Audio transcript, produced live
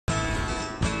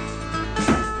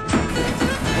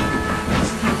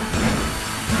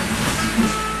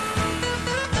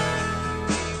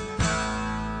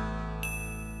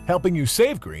helping you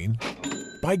save green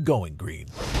by going green.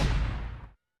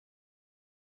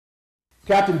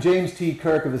 Captain James T.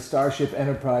 Kirk of the Starship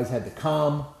Enterprise had the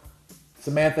comm.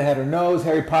 Samantha had her nose.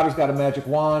 Harry Potter's got a magic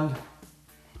wand.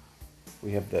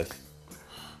 We have this.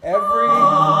 Every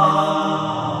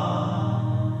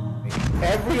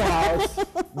house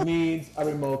needs a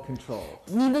remote control.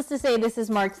 Needless to say, this is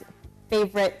Mark's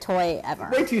favorite toy ever.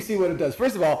 Wait till you see what it does.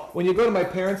 First of all, when you go to my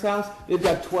parents' house, they've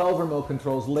got 12 remote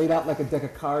controls laid out like a deck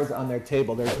of cards on their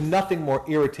table. There's nothing more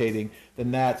irritating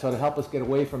than that. So to help us get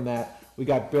away from that, we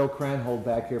got Bill Cranhold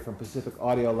back here from Pacific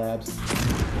Audio Labs.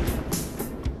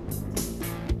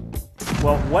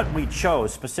 Well, what we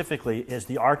chose specifically is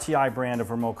the RTI brand of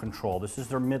remote control. This is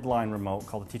their midline remote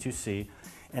called the T2C,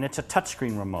 and it's a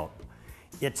touchscreen remote.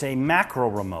 It's a macro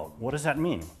remote. What does that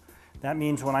mean? That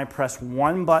means when I press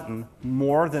one button,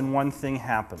 more than one thing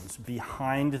happens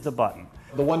behind the button.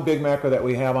 The one big macro that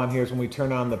we have on here is when we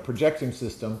turn on the projection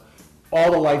system, all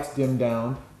the lights dim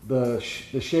down, the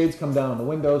shades come down on the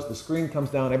windows, the screen comes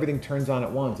down, everything turns on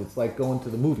at once. It's like going to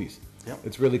the movies. Yep.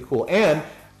 It's really cool. And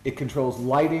it controls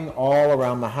lighting all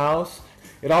around the house.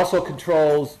 It also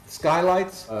controls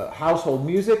skylights, household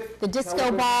music. The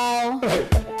disco ball.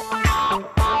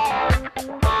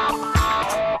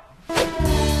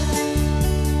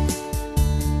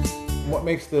 What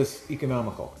makes this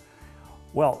economical?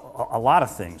 Well, a lot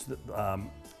of things.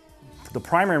 The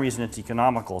primary reason it's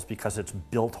economical is because it's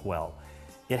built well.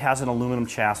 It has an aluminum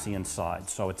chassis inside,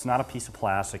 so it's not a piece of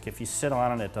plastic. If you sit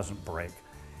on it, it doesn't break.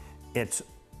 It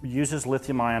uses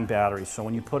lithium-ion batteries, so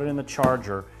when you put it in the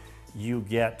charger, you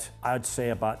get, I'd say,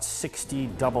 about 60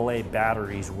 AA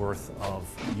batteries worth of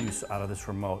use out of this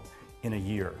remote in a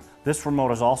year. This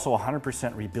remote is also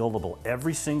 100% rebuildable.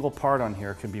 Every single part on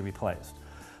here can be replaced.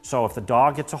 So if the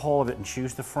dog gets a hold of it and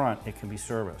chews the front, it can be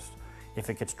serviced. If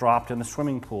it gets dropped in the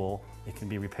swimming pool, it can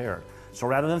be repaired. So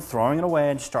rather than throwing it away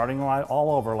and starting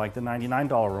all over like the $99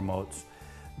 remotes,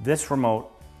 this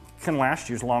remote can last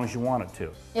you as long as you want it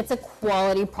to. It's a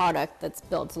quality product that's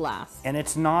built to last. And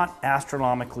it's not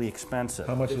astronomically expensive.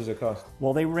 How much does it cost?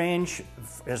 Well, they range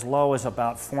as low as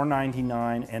about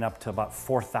 $499 and up to about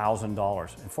 $4,000.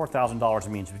 And $4,000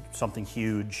 means something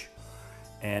huge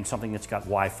and something that's got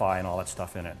Wi-Fi and all that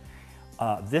stuff in it.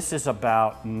 This is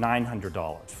about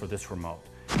 $900 for this remote.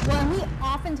 Well, and we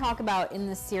often talk about in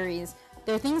this series,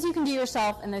 there are things you can do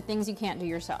yourself and there are things you can't do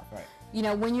yourself. Right. You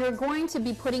know, when you're going to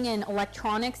be putting in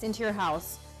electronics into your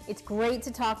house, it's great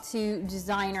to talk to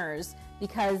designers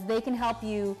because they can help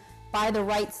you buy the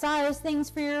right size things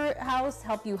for your house,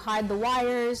 help you hide the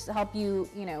wires, help you,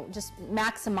 just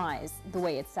maximize the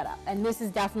way it's set up. And this is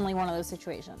definitely one of those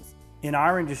situations. In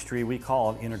our industry, we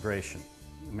call it integration.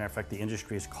 As a matter of fact, the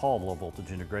industry is called low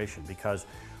voltage integration because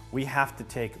we have to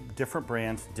take different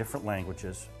brands, different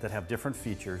languages that have different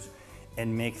features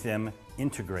and make them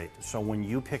integrate. So when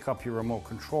you pick up your remote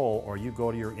control or you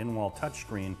go to your in-wall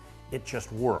touchscreen, it just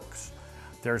works.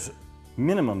 There's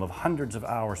minimum of hundreds of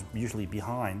hours usually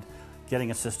behind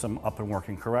getting a system up and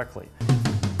working correctly.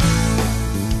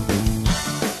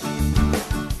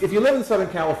 If you live in Southern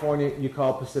California, you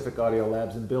call Pacific Audio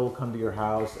Labs and Bill will come to your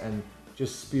house and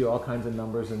just spew all kinds of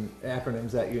numbers and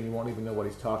acronyms at you and you won't even know what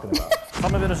he's talking about.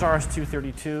 Some of it is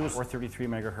RS-232 or 33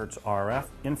 megahertz RF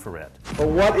infrared. But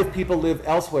what if people live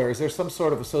elsewhere? Is there some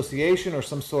sort of association or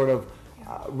some sort of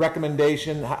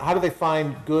recommendation? How do they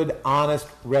find good, honest,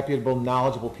 reputable,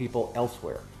 knowledgeable people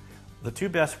elsewhere? The two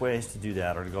best ways to do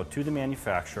that are to go to the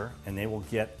manufacturer and they will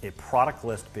get a product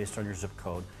list based on your zip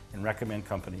code and recommend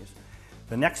companies.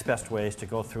 The next best way is to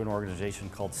go through an organization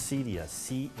called CEDIA,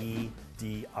 C-E-D-I-A.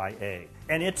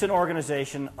 And it's an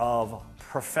organization of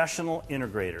professional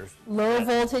integrators. Low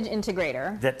voltage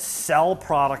integrator. That sell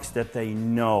products that they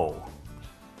know.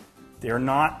 They're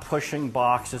not pushing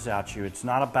boxes at you. It's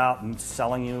not about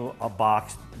selling you a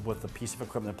box with a piece of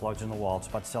equipment that plugs in the wall. It's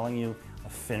about selling you a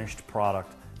finished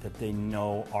product that they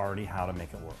know already how to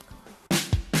make it work.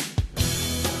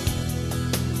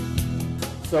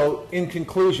 So, in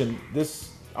conclusion,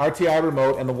 this RTI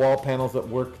remote and the wall panels that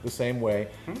work the same way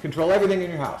control everything in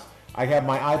your house. I have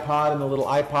my iPod and the little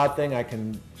iPod thing. I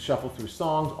can shuffle through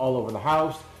songs all over the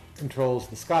house. Controls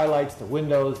the skylights, the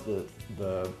windows,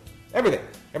 the everything.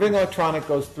 Everything electronic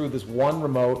goes through this one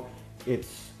remote.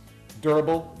 It's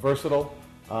durable, versatile.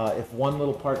 If one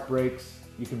little part breaks,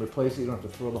 you can replace it. You don't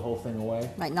have to throw the whole thing away.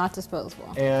 Right, not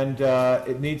disposable. And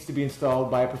it needs to be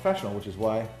installed by a professional, which is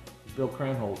why Bill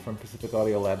Cranhold from Pacific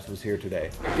Audio Labs was here today.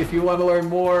 If you want to learn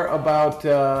more about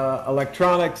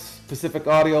electronics, Pacific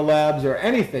Audio Labs, or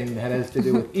anything that has to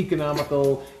do with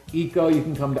economical eco, you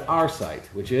can come to our site,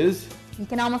 which is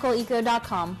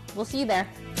economicaleco.com. We'll see you there.